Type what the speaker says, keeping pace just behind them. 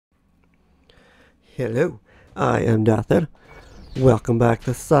Hello, I am Dather. Welcome back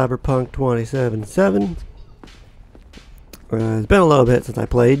to Cyberpunk 2077. It's been a little bit since I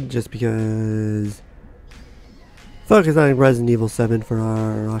played, just because focused on Resident Evil 7 for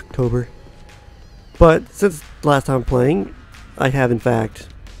our October. But since the last time playing, I have in fact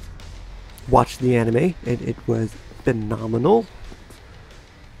watched the anime, and it was phenomenal.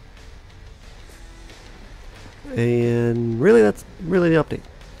 And really, that's really the update.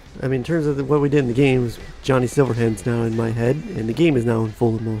 I mean, in terms of what we did in the games, Johnny Silverhand's now in my head, and the game is now in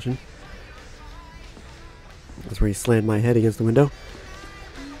full motion. That's where he slammed my head against the window.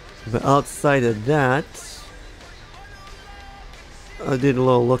 But outside of that, I did a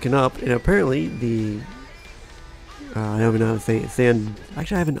little looking up, and apparently the I don't even know how to say it.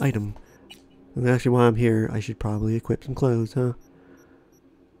 Actually, I have an item. And actually, while I'm here, I should probably equip some clothes, huh?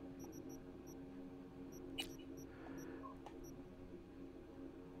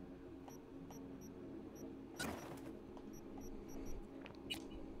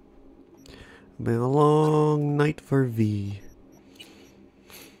 Been a long night for V.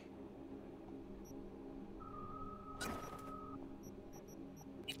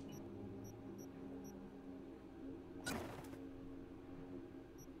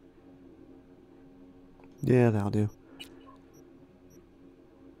 Yeah, that'll do.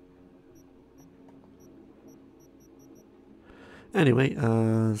 Anyway,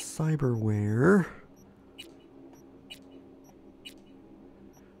 cyberware.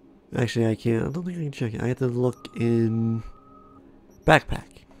 Actually, I can't. I don't think I can check it. I have to look in backpack.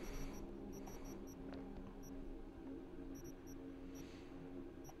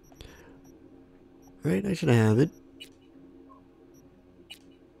 Right, I should have it.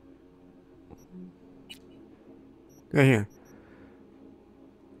 Right here.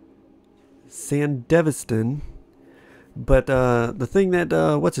 Sandevistan. But the thing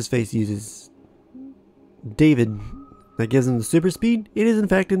that what's his face uses, David, that gives him the super speed, it is in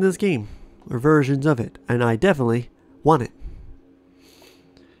fact in this game, or versions of it, and I definitely want it.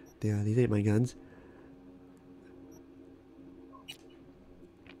 Yeah, these ain't my guns.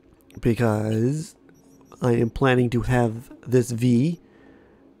 Because I am planning to have this V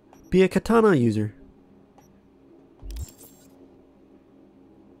be a katana user.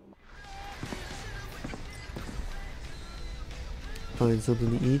 Find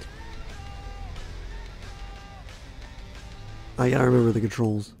something to eat. I gotta remember the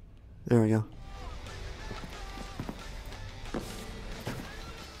controls. There we go.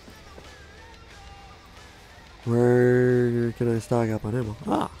 Where can I stock up on ammo?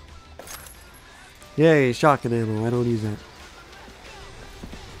 Ah! Yay, shotgun ammo. I don't use that.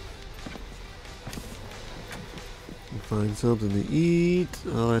 Find something to eat.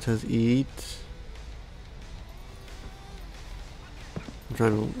 Oh, that says eat. I'm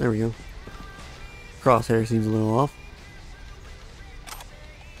trying to... There we go. Crosshair seems a little off.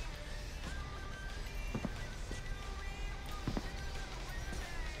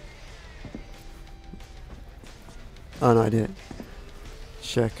 Oh no, I didn't.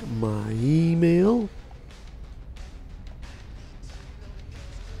 Check my email.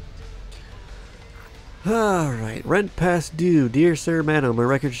 Alright, rent past due. Dear Sir, Madam, my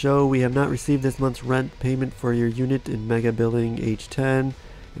records show we have not received this month's rent payment for your unit in Mega Building H10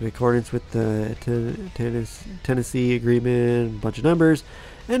 in accordance with the Tennessee Agreement, a bunch of numbers.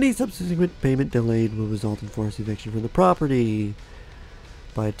 Any subsequent payment delayed will result in forced eviction from the property.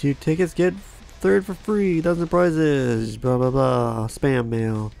 Buy 2 tickets, get 3rd for free, dozen prizes, blah blah blah, spam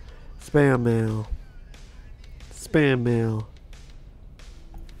mail, spam mail, spam mail.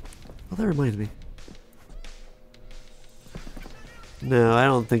 Oh, that reminds me. No, I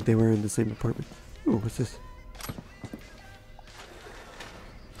don't think they were in the same apartment. Ooh, what's this?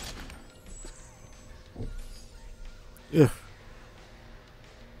 Ugh.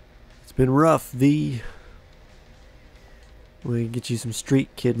 It's been rough, V. We'll get you some street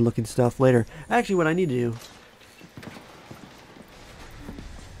kid looking stuff later. Actually, what I need to do...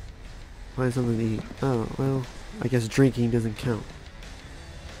 Find something to eat. Oh, well, I guess drinking doesn't count.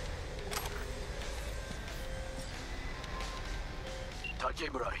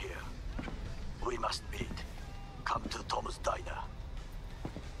 Takemura here. We must meet. Come to Tom's diner.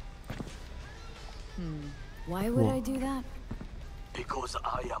 Why would I do that? Because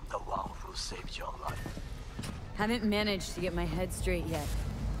I am the one who saved your life. Haven't managed to get my head straight yet.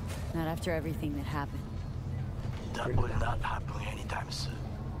 Not after everything that happened. That will not happen anytime soon.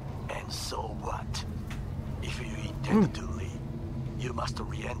 And so what? If you intend to leave, you must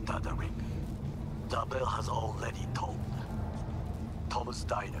re-enter the ring. The bell has already tolled. Tom's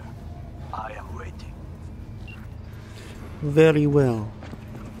diner. I am waiting. Very well.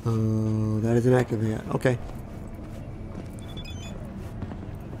 Oh, that isn't active yet. Okay.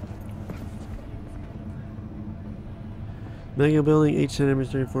 Mega Building H10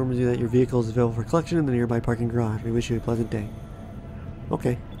 Administrator informs you that your vehicle is available for collection in the nearby parking garage. We wish you a pleasant day.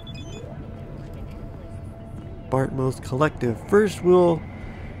 Okay. Bartmost Collective. First will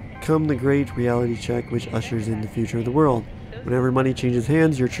come the great reality check, which ushers in the future of the world. Whenever money changes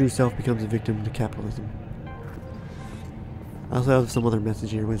hands, your true self becomes a victim to capitalism. I also have some other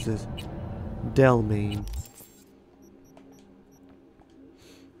message here. What's this? Delmain.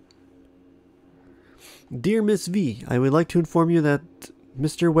 Dear Miss V, I would like to inform you that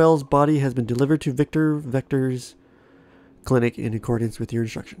Mr. Wells' body has been delivered to Victor Vector's clinic in accordance with your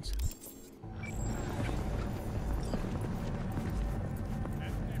instructions.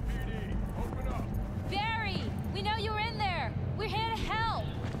 Barry! We know you're in there! We're here to help!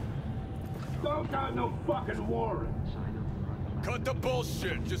 Don't got no fucking warrant. Cut the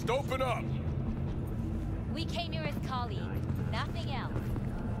bullshit. Just open up. We came here as colleagues, nothing else.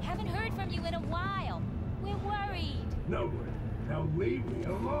 Haven't heard from you in a while. We're worried. No way. Now leave me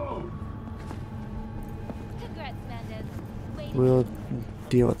alone. Congrats, Mendez. Wait. We'll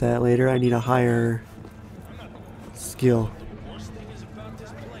deal with that later. I need a higher skill.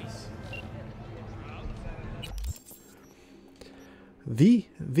 V,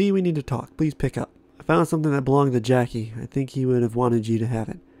 we need to talk. Please pick up. I found something that belonged to Jackie. I think he would have wanted you to have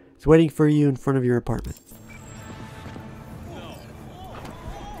it. It's waiting for you in front of your apartment.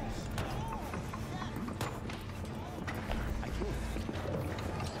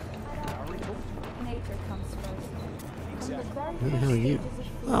 Who the hell are you?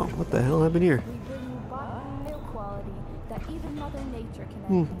 Oh, what the hell happened here?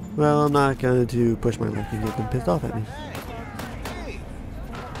 Well, I'm not going to push my luck and get them pissed off at me. Hey,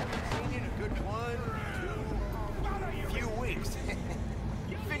 seen you in a good 1, 2, few weeks.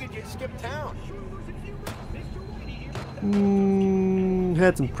 Figured you'd skip town.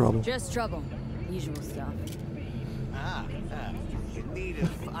 Had some trouble. Just trouble. Usual stuff. In need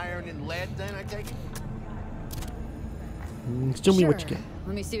of iron and lead then, I take it? Show me what you got.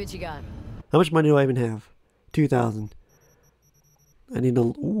 Let me see what you got. How much money do I even have? 2,000. I need a...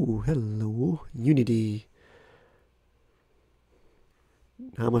 Ooh, hello. Unity.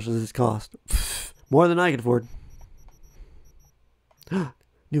 How much does this cost? More than I can afford.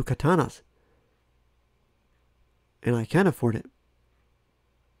 New katanas. And I can afford it.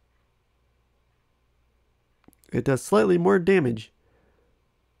 It does slightly more damage.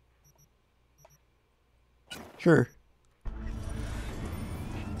 Sure.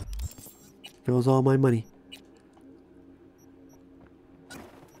 Goes all my money.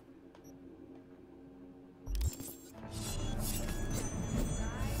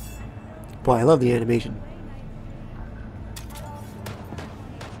 Boy, I love the animation.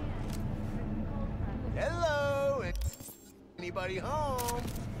 Hello! Anybody home?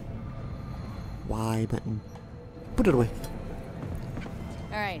 Y button. Put it away.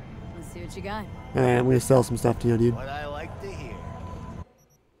 Alright, let's see what you got. Alright, I'm gonna sell some stuff to you, dude. What I like to hear.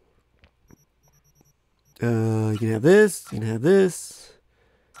 You can have this, you can have this,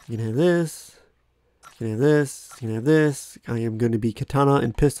 you can have this, you can have this, you can have this. I am going to be katana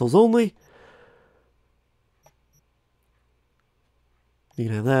and pistols only. You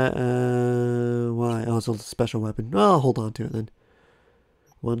can have that. Why? Oh, it's a special weapon. Oh, I'll hold on to it then.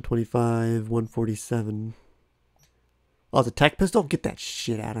 125, 147. Oh, it's a tech pistol? Get that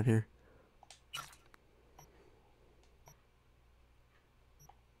shit out of here.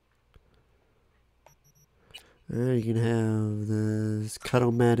 You can have this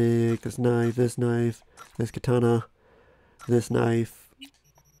cut-o-matic, this knife, this katana, this knife.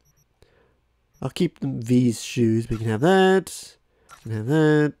 I'll keep V's shoes, but you can have that. You can have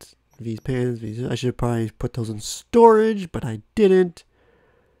that. V's pants, V's... I should probably put those in storage, but I didn't.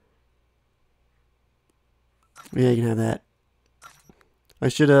 Yeah, you can have that. I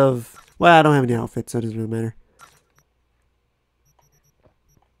should have... Well, I don't have any outfits, so it doesn't really matter.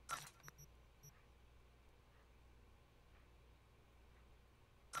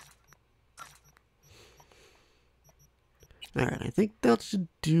 Alright, I think that should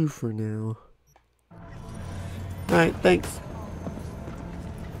do for now. Alright, thanks.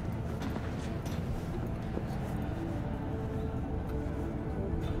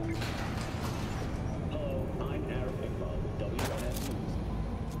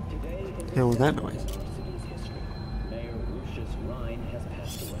 Hell was that noise?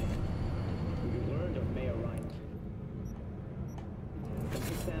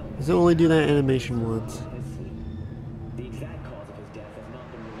 Does it only do that animation once? The exact cause of his death has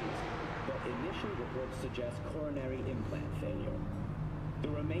not been released, but initial reports suggest coronary implant failure. The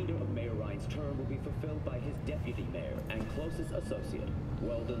remains remainder of Mayor Ryan's term will be fulfilled by his deputy mayor and closest associate,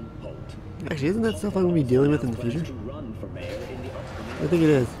 Weldon Holt. Actually, isn't that stuff I'm going to be dealing with in the future? To run for mayor in the upcoming I think it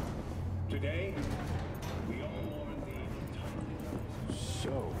is. Today, we all mourn the So,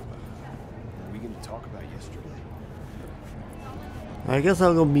 are we going to talk about yesterday? I guess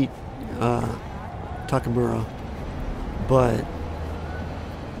I'll go meet Takemura, but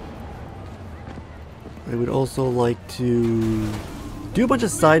I would also like to do a bunch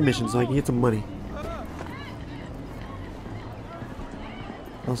of side missions so I can get some money.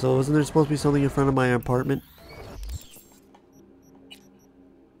 Also, isn't there supposed to be something in front of my apartment?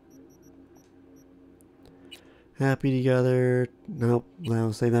 Happy together. Nope,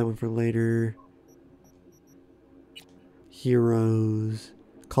 I'll save that one for later. Heroes.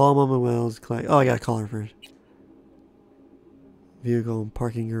 Call Mama Wells. Collect. Oh, I gotta call her first. Vehicle and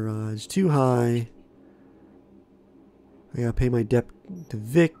parking garage. Too high. I gotta pay my debt to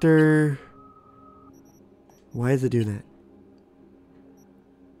Victor. Why is it doing that?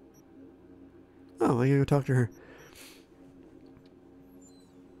 Oh, I gotta go talk to her.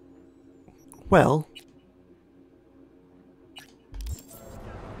 Well.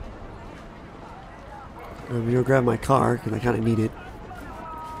 I'm gonna go grab my car because I kind of need it.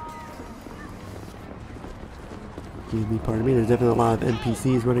 Excuse me, pardon me. There's definitely a lot of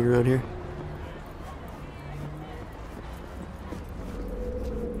NPCs running around here.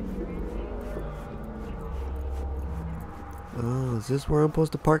 Oh, is this where I'm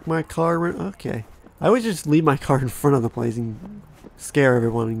supposed to park my car? Okay. I always just leave my car in front of the place and scare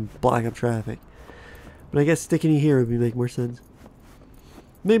everyone and block up traffic. But I guess sticking it here would make more sense.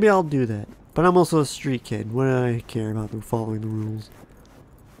 Maybe I'll do that. But I'm also a street kid. What do I care about following the rules?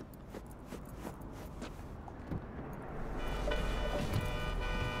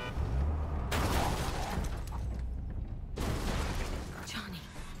 Johnny,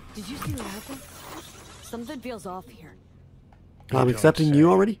 did you see what happened? Something feels off here. I'm accepting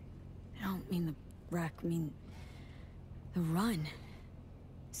you already? I don't mean the wreck, I mean the run.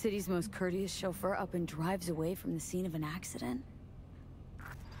 City's most courteous chauffeur up and drives away from the scene of an accident.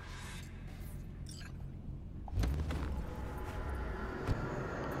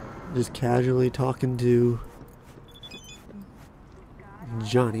 Just casually talking to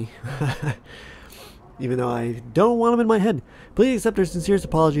Johnny. Even though I don't want him in my head. Please accept our sincerest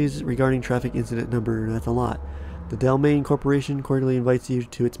apologies regarding traffic incident number. That's a lot. The Delmain Corporation cordially invites you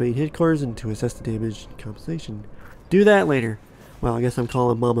to its main headquarters and to assess the damage and compensation. Do that later. Well, I guess I'm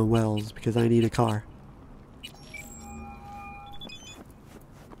calling Mama Wells because I need a car.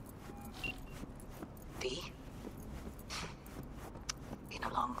 V? Been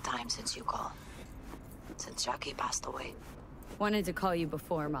a long time since you called. Since Jackie passed away. Wanted to call you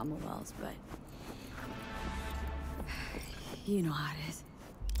before, Mama Wells, but you know how it is.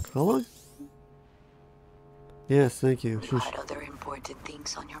 How long? Yes, thank you. You had other important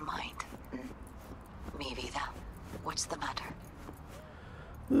things on your mind. Mi vida, what's the matter?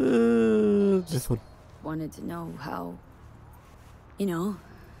 This one. Wanted to know how, you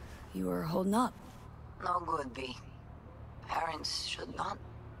were holding up. No good, V. Parents should not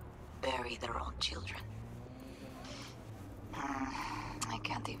bury their own children. I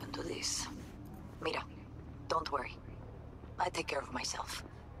can't even do this. Mira, don't worry. I take care of myself.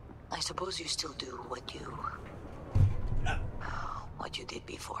 I suppose you still do what you did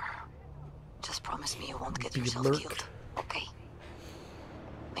before. Just promise me you won't get yourself killed, okay?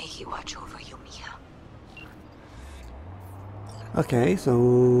 May he watch over you, Mia. Okay, so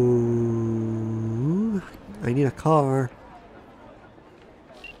I need a car.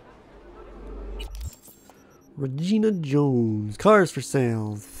 Regina Jones, cars for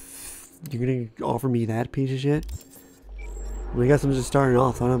sale. You're gonna offer me that piece of shit? I guess I'm just starting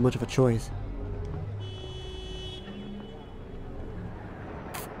off, so I don't have much of a choice.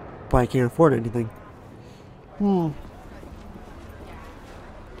 But I can't afford anything.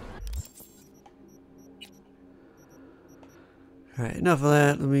 Alright, enough of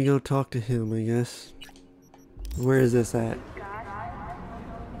that. Let me go talk to him, I guess. Where is this at?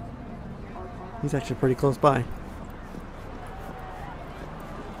 He's actually pretty close by.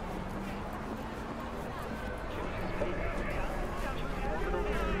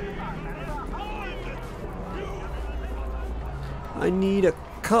 I need a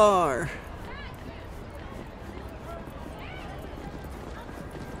car.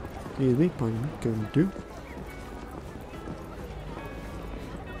 Excuse me, pardon me, going to.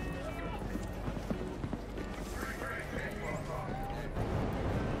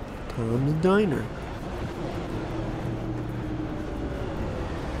 Tom's Diner.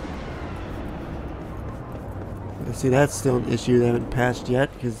 See, that's still an issue they haven't patched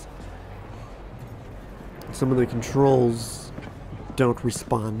yet, because some of the controls don't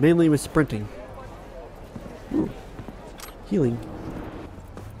respond, mainly with sprinting. Ooh. Healing.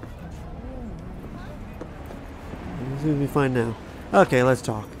 Seems to be fine now. Okay, let's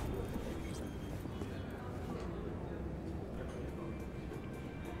talk.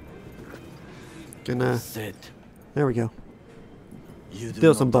 Gonna. Sit. There we go. You do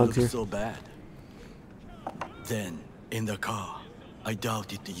Still some not bugs look here. so bad. Then, in the car, I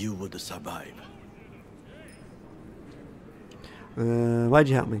doubted you would survive. Why'd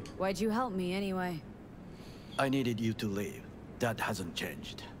you help me? Why'd you help me anyway? I needed you to leave. That hasn't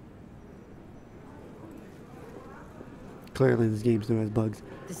changed. Clearly, this game still has bugs.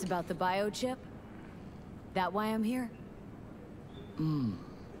 This about the biochip? That why I'm here?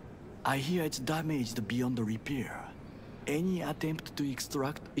 I hear it's damaged beyond repair. Any attempt to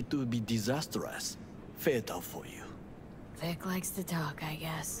extract it would be disastrous. Fatal for you. Vic likes to talk, I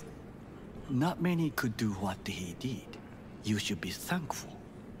guess. Not many could do what he did. You should be thankful.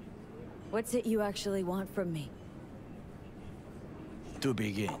 What's it you actually want from me? To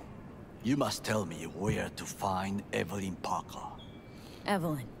begin, you must tell me where to find Evelyn Parker.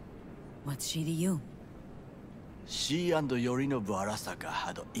 Evelyn. What's she to you? She and Yorinobu Arasaka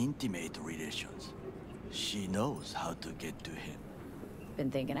had intimate relations. She knows how to get to him.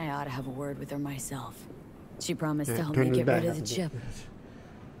 Been thinking I ought to have a word with her myself. She promised to Yeah, help turn me his get back rid up of the a chip. bit.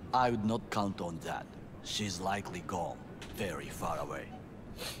 I would not count on that. She's likely gone, very far away.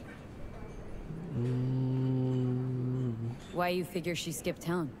 Why you figure she skipped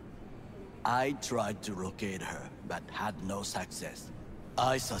town? I tried to locate her, but had no success.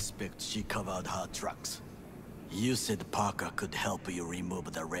 I suspect she covered her tracks. You said Parker could help you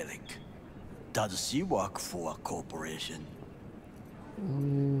remove the relic. Does she work for a corporation?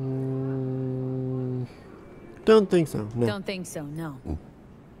 Don't think so. No. Don't think so, no.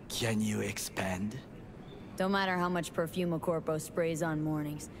 Can you expand? Don't matter how much perfume a corpo sprays on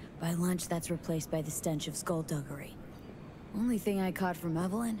mornings. By lunch, that's replaced by the stench of skullduggery. Only thing I caught from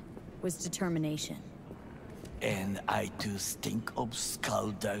Evelyn was determination. And I too stink of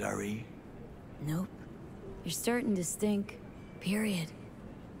skullduggery? Nope. You're starting to stink. Period.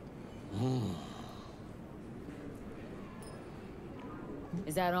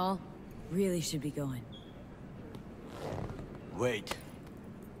 Is that all? Really should be going. Wait.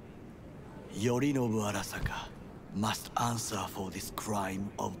 Yorinobu Arasaka must answer for this crime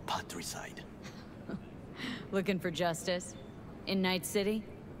of patricide. Looking for justice? In Night City?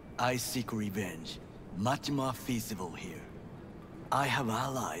 I seek revenge. Much more feasible here. I have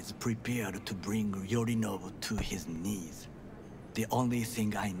allies prepared to bring Yorinobu to his knees. The only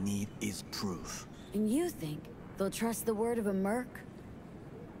thing I need is proof. And you think they'll trust the word of a merc?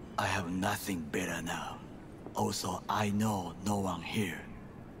 I have nothing better now. Also, I know no one here.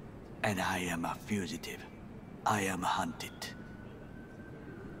 And I am a fugitive. I am hunted.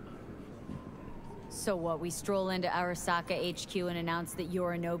 So what, we stroll into Arasaka HQ and announce that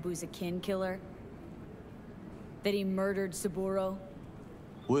Yorinobu's a kin killer? That he murdered Saburo?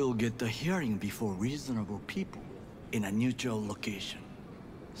 We'll get the hearing before reasonable people in a neutral location.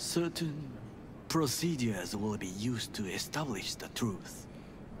 Certain procedures will be used to establish the truth.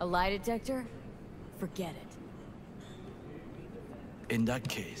 A lie detector? Forget it. In that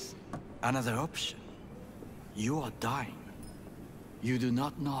case, another option. You are dying. You do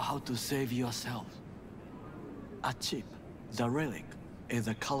not know how to save yourself. A chip, the relic, is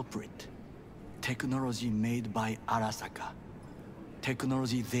a culprit. Technology made by Arasaka.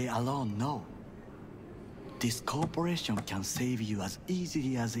 Technology they alone know. This corporation can save you as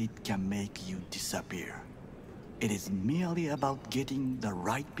easily as it can make you disappear. It is merely about getting the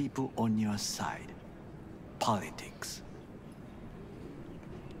right people on your side. Politics.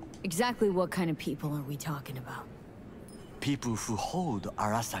 Exactly what kind of people are we talking about? People who hold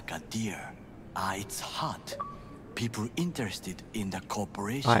Arasaka dear are its heart. People interested in the I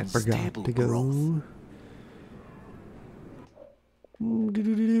corporation's forgot stable to growth. go.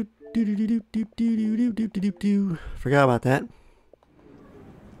 Forgot about that.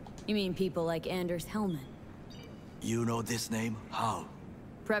 You mean people like Anders Hellman? You know this name? How?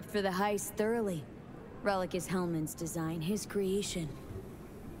 Prepped for the heist thoroughly. Relic is Hellman's design, his creation.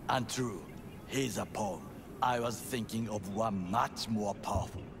 Untrue. He's a pawn. I was thinking of one much more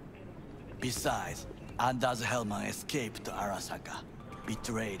powerful. Besides, Anders Hellman escaped to Arasaka.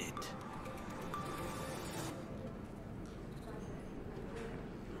 Betrayed it.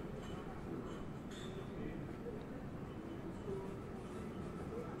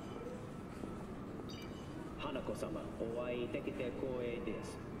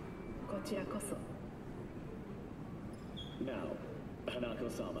 Now,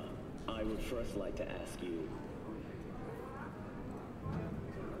 Hanako-sama, I would first like to ask you...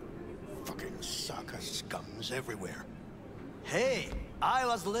 Fucking Saka scums everywhere. Hey, I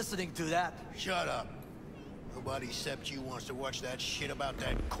was listening to that. Shut up. Nobody except you wants to watch that shit about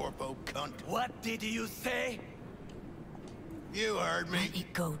that corpo cunt. What did you say? You heard me. Let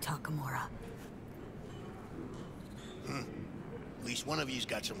it go, Takemura. At least one of you's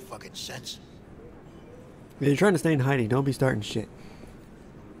got some fucking sense. Yeah, you're trying to stay in hiding. Don't be starting shit.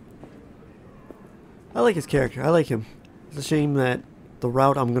 I like his character. I like him. It's a shame that the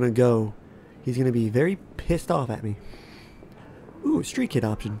route I'm gonna go, he's gonna be very pissed off at me. Ooh, street kid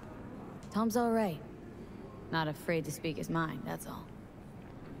option. Tom's alright. Not afraid to speak his mind, that's all.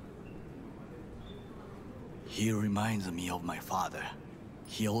 He reminds me of my father.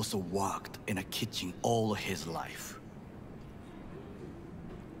 He also worked in a kitchen all his life.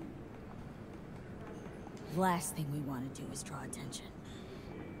 Last thing we want to do is draw attention.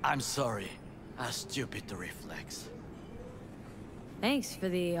 I'm sorry. A stupid reflex. Thanks for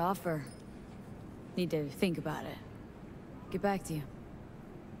the offer. Need to think about it. Get back to you.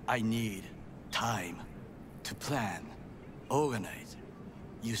 I need time to plan, organize.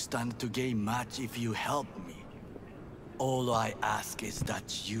 You stand to gain much if you help me. All I ask is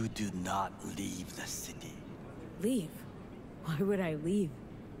that you do not leave the city. Leave? Why would I leave?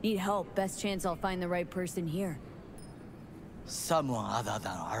 Need help. Best chance I'll find the right person here. Someone other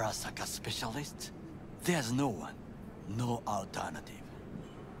than Arasaka specialist? There's no one. No alternative.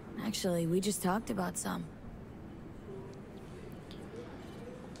 Actually, we just talked about some.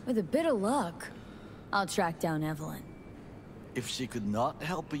 With a bit of luck, I'll track down Evelyn. If she could not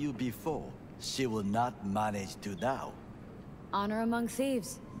help you before, she will not manage to now. Honor among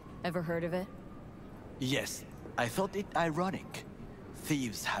thieves. Ever heard of it? Yes, I thought it ironic.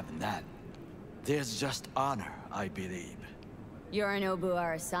 Thieves have none. There's just honor, I believe. Yorinobu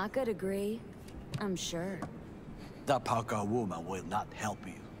Arasaka degree, I'm sure. The Parker woman will not help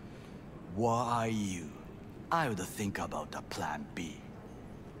you. Were I you, I would think about a plan B.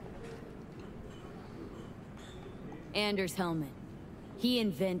 Anders Hellman. He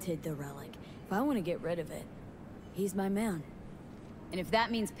invented the relic. If I want to get rid of it, he's my man. And if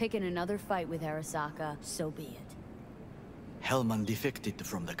that means picking another fight with Arasaka, so be it. Hellman defected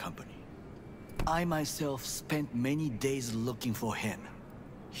from the company. I myself spent many days looking for him.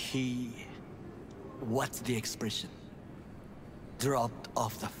 He... what's the expression? Dropped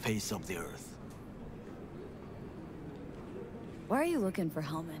off the face of the earth. Why are you looking for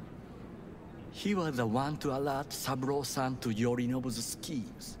Hellman? He was the one to alert Saburo-san to Yorinobu's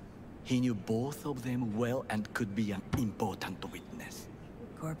schemes. He knew both of them well and could be an important witness.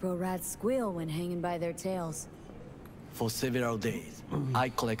 Corporal rats squeal when hanging by their tails. For several days, I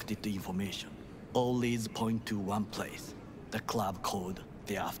collected the information. All leads point to one place, the club called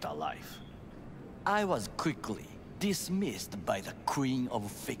the Afterlife. I was quickly dismissed by the queen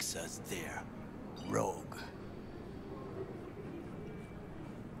of fixers there, Rogue.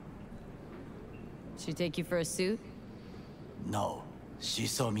 She take you for a suit? No, she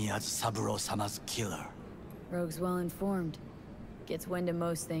saw me as Saburo-sama's killer. Rogue's well informed. Gets wind of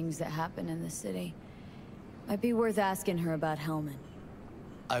most things that happen in the city. Might be worth asking her about Hellman.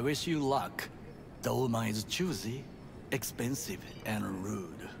 I wish you luck. The woman is choosy, expensive, and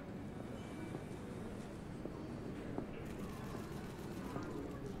rude.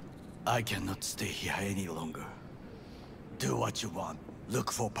 I cannot stay here any longer. Do what you want.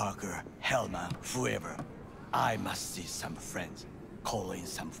 Look for Parker, Hellman, whoever. I must see some friends, call in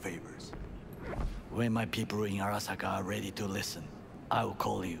some favors. When my people in Arasaka are ready to listen, I will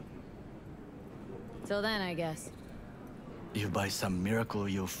call you. Till then, I guess. If by some miracle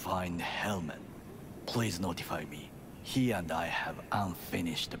you find Hellman, please notify me. He and I have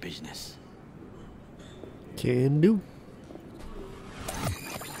unfinished business. Can do.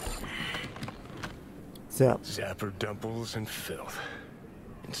 So, Zapper dumples and filth.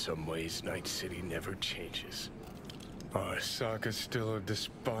 In some ways, Night City never changes. Arasaka's still a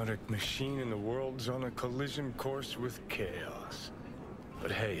despotic machine and the world's on a collision course with chaos.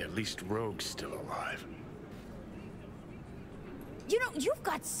 But hey, at least Rogue's still alive. You know, you've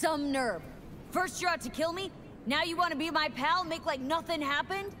got some nerve. First you're out to kill me, now you want to be my pal, make like nothing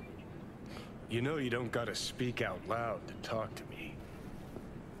happened? You know you don't gotta speak out loud to talk to me.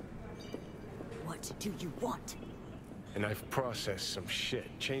 What do you want? And I've processed some shit,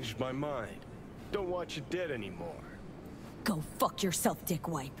 changed my mind. Don't want you dead anymore. Go fuck yourself,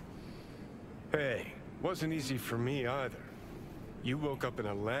 dickwipe. Hey, wasn't easy for me either. You woke up in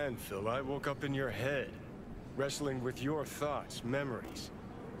a landfill, I woke up in your head. Wrestling with your thoughts, memories.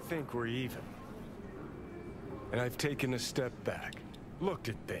 Think we're even. And I've taken a step back, looked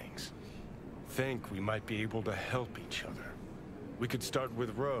at things. Think we might be able to help each other. We could start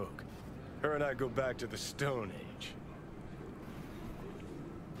with Rogue. Her and I go back to the Stone Age.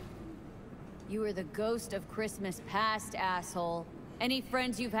 You are the ghost of Christmas past, asshole. Any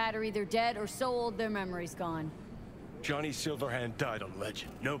friends you've had are either dead or so old their memory's gone. Johnny Silverhand died a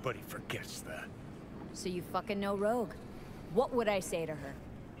legend. Nobody forgets that. So you fucking know Rogue. What would I say to her?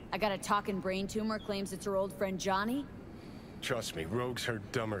 I got a talking brain tumor, claims it's her old friend Johnny? Trust me, Rogue's heard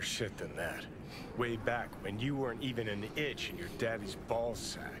dumber shit than that. Way back when you weren't even an itch in your daddy's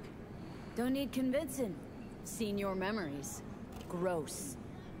ballsack. Don't need convincing. Seen your memories. Gross.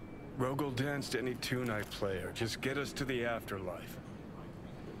 Rogue will dance to any tune I play or just get us to the afterlife.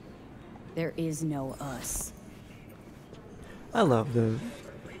 There is no us. I love the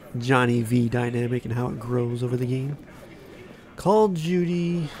Johnny V dynamic and how it grows over the game. Call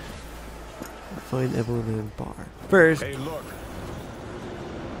Judy. Find Evelyn in a bar. First, Hey, look.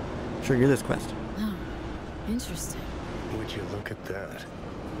 trigger this quest. Oh, interesting. Would you look at that?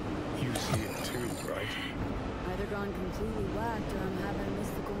 You see it too, right? Either gone completely whacked or I'm having a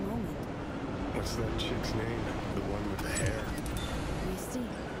mystical moment. What's that chick's name? The one with the hair? Misty?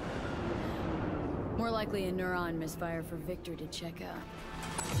 More likely a neuron misfire for Victor to check out.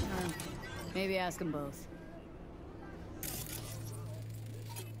 Or maybe ask them both.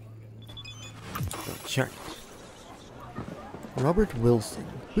 Sure. Robert Wilson.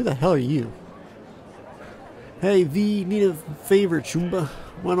 Who the hell are you? Hey V, need a favor, Chumba.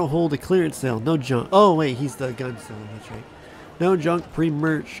 Wanna hold a clearance sale? No junk. Oh wait, he's the gun seller, that's right. No junk,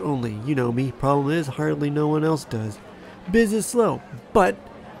 pre-merch only. You know me. Problem is, hardly no one else does. Biz is slow, but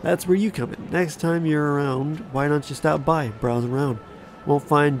that's where you come in. Next time you're around, why don't you stop by, browse around? Won't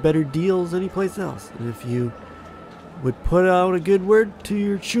find better deals anyplace else. And if you would put out a good word to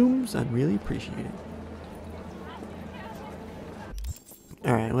your chums, I'd really appreciate it.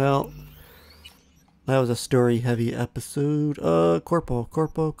 Alright, well, that was a story-heavy episode. Corpo.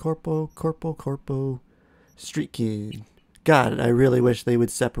 Street Kid. God, I really wish they would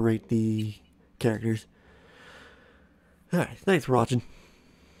separate the characters. Alright, thanks for watching.